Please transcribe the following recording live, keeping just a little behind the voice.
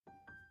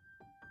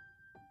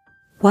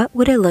What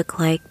would it look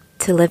like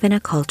to live in a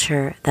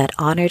culture that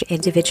honored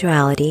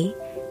individuality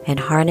and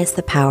harnessed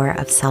the power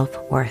of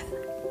self-worth?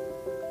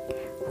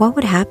 What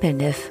would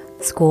happen if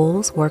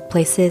schools,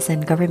 workplaces,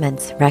 and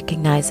governments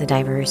recognize the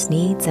diverse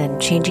needs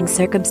and changing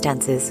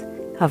circumstances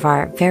of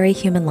our very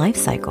human life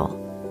cycle?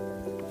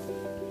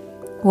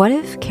 What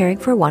if caring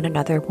for one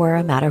another were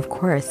a matter of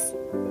course?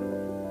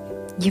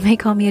 You may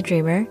call me a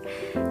dreamer,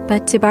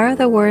 but to borrow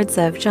the words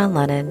of John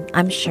Lennon,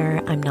 I'm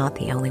sure I'm not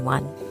the only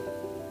one.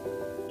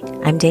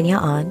 I'm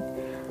Dania An,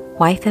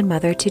 wife and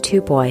mother to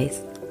 2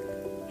 boys.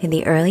 In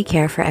the Early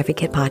Care for Every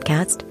Kid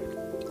podcast,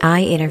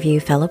 I interview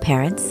fellow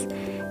parents,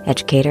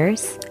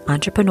 educators,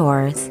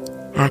 entrepreneurs,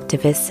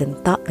 activists, and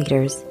thought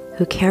leaders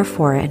who care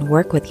for and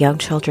work with young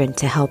children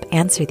to help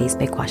answer these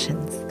big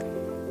questions.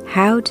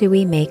 How do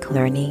we make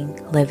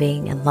learning,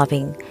 living, and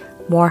loving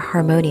more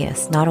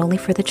harmonious, not only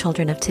for the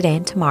children of today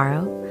and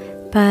tomorrow,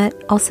 but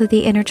also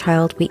the inner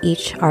child we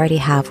each already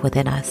have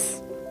within us?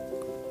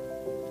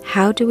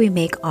 How do we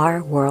make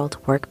our world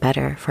work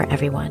better for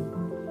everyone?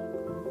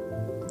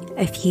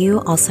 If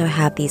you also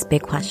have these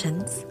big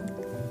questions,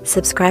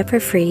 subscribe for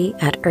free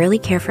at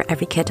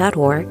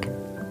earlycareforeverykid.org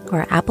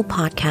or Apple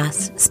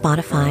Podcasts,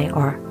 Spotify,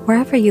 or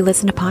wherever you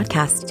listen to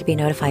podcasts to be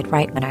notified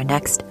right when our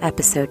next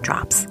episode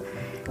drops.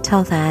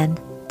 Till then,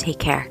 take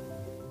care.